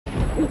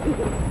Tell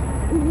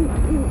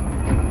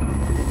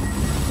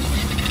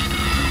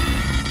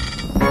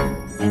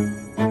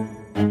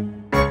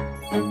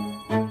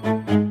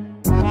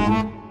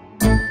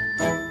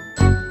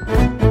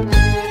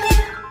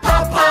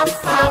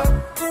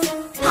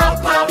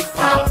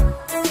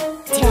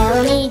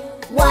me,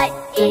 what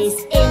is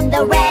in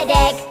the red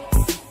egg?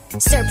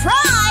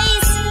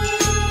 Surprise!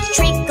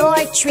 Trick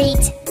or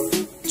treat,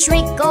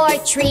 trick or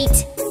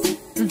treat.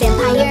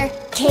 Vampire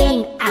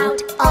came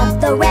out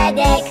of the red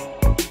egg.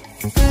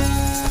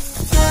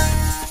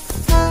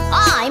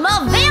 I'm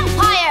a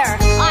vampire!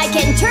 I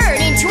can turn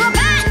into a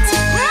bat!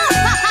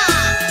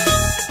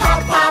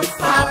 Pop, pop,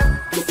 pop.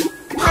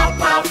 Pop,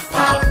 pop,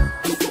 pop.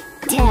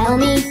 Tell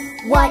me,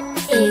 what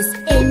is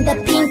in the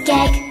pink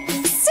egg?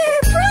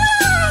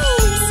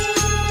 Surprise!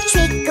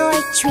 Trick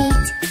or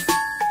treat,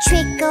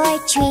 trick or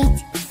treat.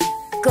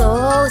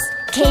 Ghost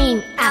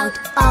came out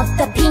of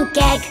the pink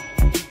egg.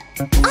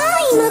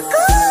 I'm a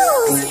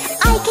ghost!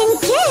 I can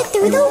get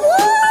through the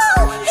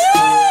wall! Hey!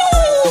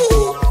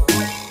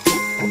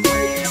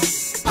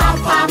 Pop,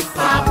 pop,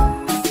 pop.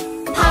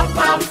 Pop,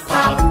 pop,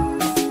 pop.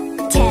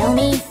 Tell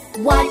me,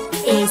 what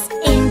is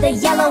in the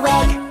yellow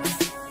egg?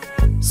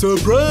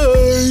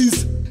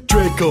 Surprise!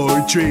 Trick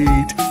or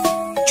treat,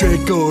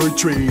 trick or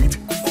treat.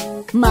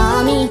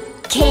 Mommy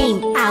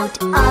came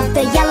out of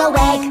the yellow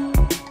egg.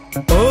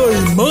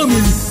 I'm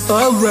Mommy,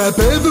 I'll wrap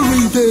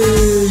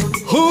everything.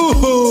 Ho,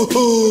 ho,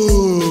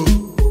 ho.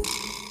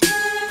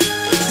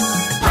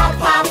 Pop,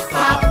 pop,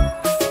 pop.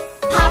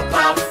 Pop,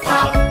 pop,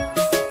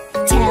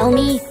 pop. Tell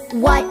me,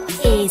 what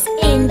is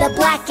in the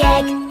black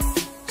egg?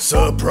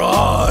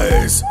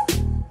 Surprise!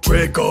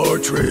 Trick or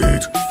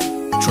treat,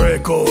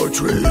 trick or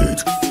treat.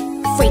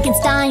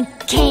 Frankenstein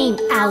came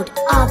out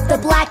of the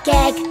black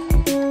egg.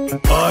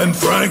 I'm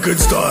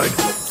Frankenstein.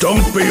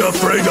 Don't be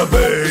afraid of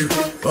me.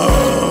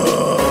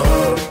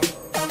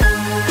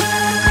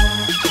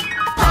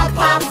 Pop,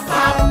 pop,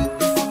 pop.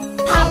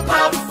 Pop,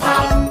 pop,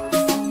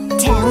 pop.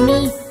 Tell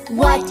me,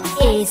 what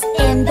is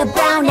in the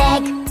brown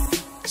egg?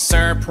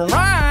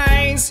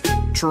 Surprise!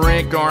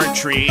 Trick or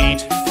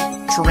treat,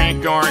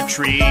 trick or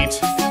treat.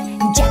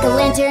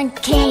 Jack-o'-lantern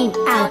came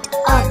out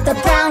of the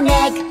brown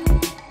egg.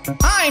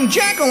 I'm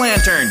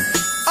Jack-o'-lantern.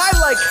 I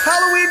like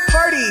Halloween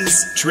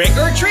parties. Trick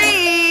or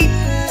treat!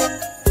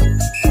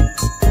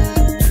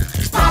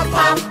 Pop,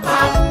 pop,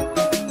 pop.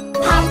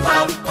 Pop,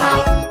 pop,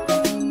 pop.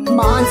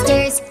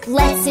 Monsters,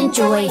 let's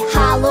enjoy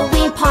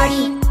Halloween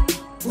party.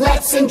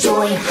 Let's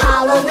enjoy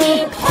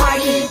Halloween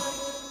party.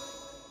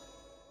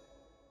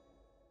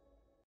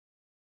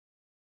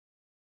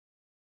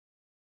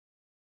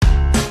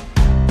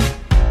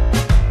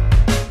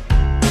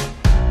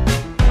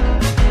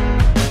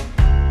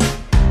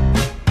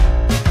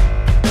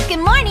 Good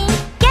morning.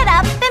 Get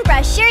up and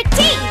brush your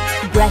teeth.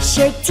 Brush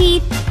your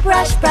teeth.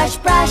 Brush, brush,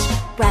 brush.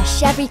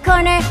 Brush every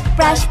corner.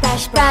 Brush,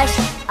 brush, brush.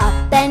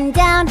 Up and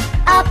down.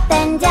 Up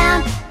and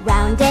down.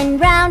 Round and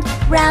round.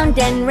 Round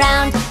and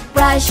round.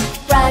 Brush,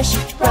 brush,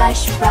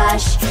 brush,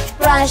 brush.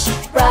 Brush,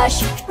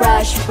 brush,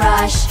 brush,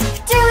 brush.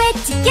 Do it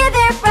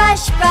together.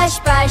 Brush, brush,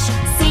 brush.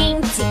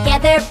 Sing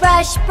together.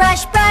 Brush,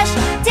 brush, brush.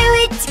 Do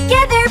it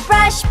together.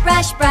 Brush,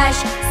 brush, brush.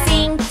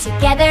 Sing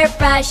together.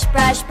 Brush,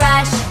 brush,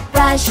 brush.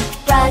 Brush,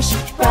 brush,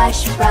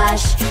 brush,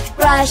 brush.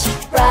 Brush,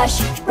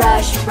 brush,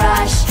 brush,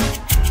 brush.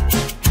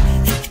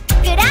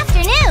 Good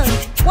afternoon.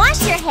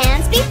 Wash your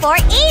hands before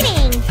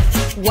eating.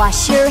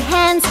 Wash your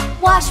hands.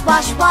 Wash,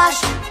 wash,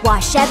 wash.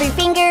 Wash every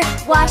finger.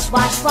 Wash,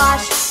 wash,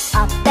 wash.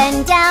 Up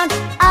and down.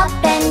 Up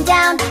and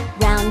down.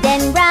 Round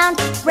and round.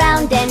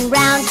 Round and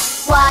round.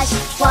 Wash,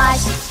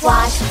 wash,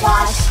 wash,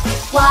 wash.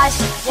 Wash,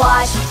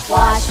 wash,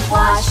 wash,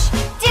 wash.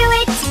 Do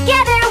it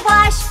together.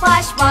 Wash,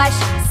 wash, wash.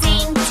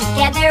 Sing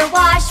together.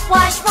 Wash,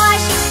 wash,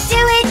 wash. Do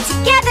it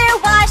together.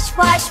 Wash,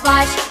 wash,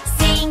 wash.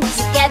 Sing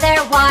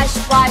together. Wash,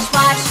 wash,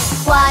 wash.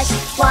 Wash,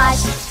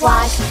 wash,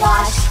 wash,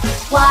 wash.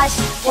 Wash,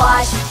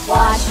 wash,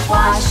 wash,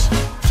 wash.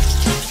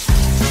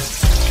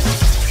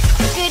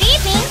 Good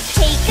evening.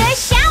 Take a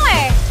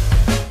shower.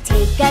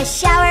 Take a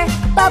shower.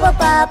 Bubble,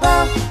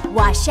 bubble.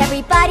 Wash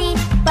everybody.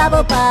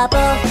 Bubble,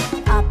 bubble.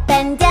 Up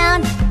and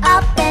down.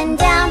 Up and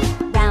down.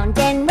 Round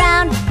and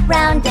round.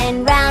 Round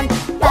and round.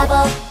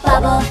 Bubble,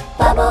 bubble,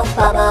 bubble,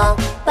 bubble.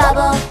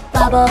 Bubble,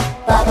 bubble,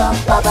 bubble,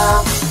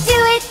 bubble. Do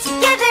it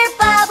together.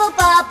 Bubble,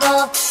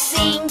 bubble.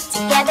 Sing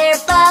together.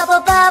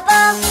 Bubble,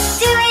 bubble.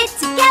 Do it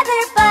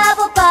together.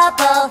 Bubble,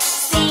 bubble.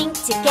 Sing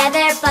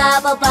together.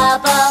 Bubble,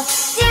 bubble.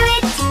 Do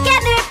it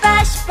together.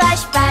 Brush,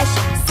 brush, brush.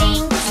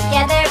 Sing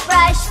together.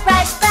 Brush,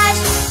 brush, brush.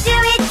 Do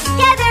it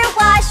together.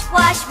 Wash,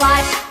 wash,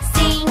 wash.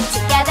 Sing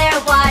together.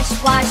 Wash,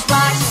 wash,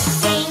 wash.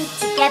 Sing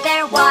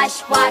together.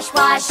 Wash, wash,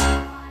 wash.